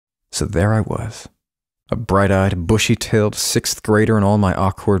So there I was, a bright-eyed, bushy-tailed 6th grader in all my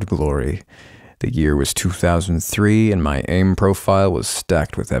awkward glory. The year was 2003, and my AIM profile was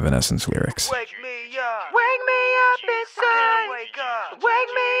stacked with Evanescence lyrics. Wake me up inside.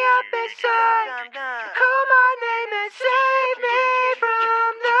 Wake me up inside. Call my name and save me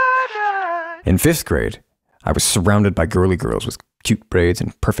from the dark. In 5th grade, I was surrounded by girly girls with cute braids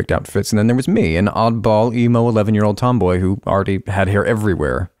and perfect outfits, and then there was me, an oddball, emo 11-year-old tomboy who already had hair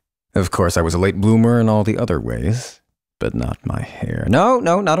everywhere. Of course, I was a late bloomer in all the other ways, but not my hair. No,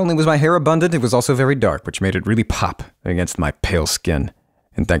 not only was my hair abundant, it was also very dark, which made it really pop against my pale skin.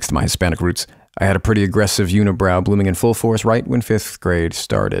 And thanks to my Hispanic roots, I had a pretty aggressive unibrow blooming in full force right when 5th grade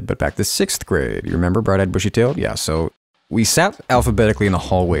started. But back to 6th grade, you remember bright-eyed, bushy-tailed? Yeah, so we sat alphabetically in the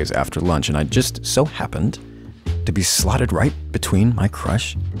hallways after lunch, and I just so happened to be slotted right between my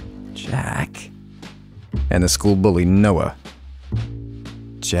crush, Jack, and the school bully, Noah.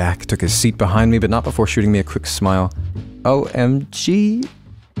 Jack took his seat behind me, but not before shooting me a quick smile. OMG.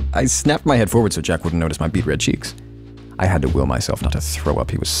 I snapped my head forward so Jack wouldn't notice my beet red cheeks. I had to will myself not to throw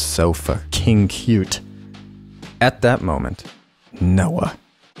up. He was so fucking cute. At that moment, Noah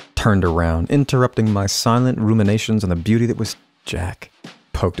turned around, interrupting my silent ruminations on the beauty that was Jack,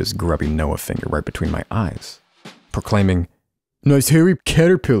 poked his grubby Noah finger right between my eyes, proclaiming, "Nice hairy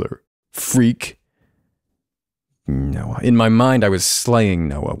caterpillar, freak." Noah. In my mind, I was slaying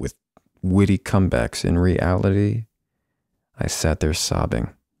Noah with witty comebacks. In reality, I sat there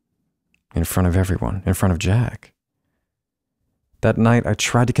sobbing. In front of everyone. In front of Jack. That night, I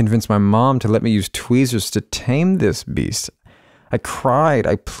tried to convince my mom to let me use tweezers to tame this beast. I cried,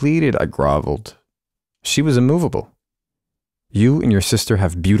 I pleaded, I groveled. She was immovable. You and your sister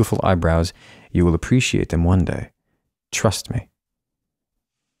have beautiful eyebrows. You will appreciate them one day. Trust me.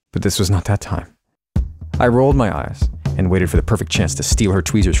 But this was not that time. I rolled my eyes and waited for the perfect chance to steal her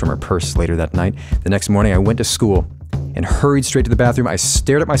tweezers from her purse later that night. The next morning, I went to school and hurried straight to the bathroom. I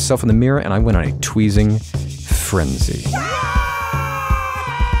stared at myself in the mirror and I went on a tweezing frenzy.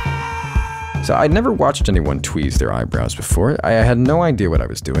 So I'd never watched anyone tweeze their eyebrows before. I had no idea what I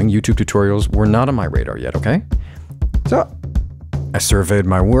was doing. YouTube tutorials were not on my radar yet, okay? So I surveyed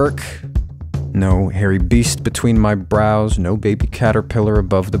my work. No hairy beast between my brows, no baby caterpillar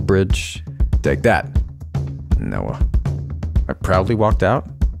above the bridge. Take that, Noah. I proudly walked out,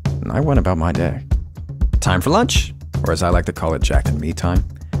 and I went about my day. Time for lunch, or as I like to call it, Jack and me time.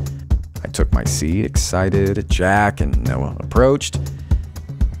 I took my seat, excited. Jack and Noah approached.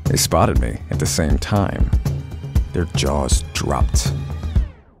 They spotted me at the same time. Their jaws dropped.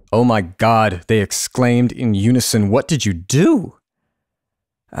 "Oh my God," they exclaimed in unison. "What did you do?"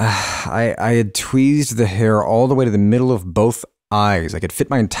 I had tweezed the hair all the way to the middle of both eyes. I could fit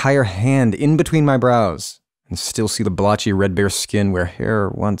my entire hand in between my brows and still see the blotchy red bare skin where hair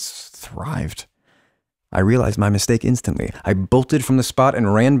once thrived. I realized my mistake instantly. I bolted from the spot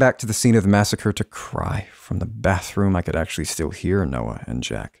and ran back to the scene of the massacre to cry. From the bathroom, I could actually still hear Noah and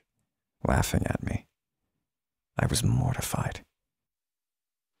Jack laughing at me. I was mortified.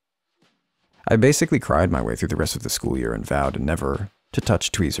 I basically cried my way through the rest of the school year and vowed never to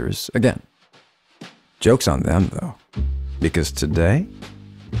touch tweezers again. Joke's on them, though, because today,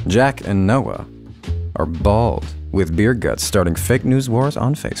 Jack and Noah are bald with beer guts starting fake news wars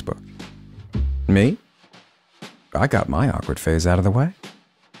on Facebook. Me? I got my awkward phase out of the way,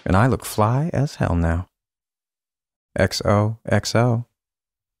 and I look fly as hell now. XOXO.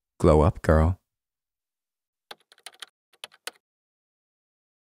 Glow up, girl.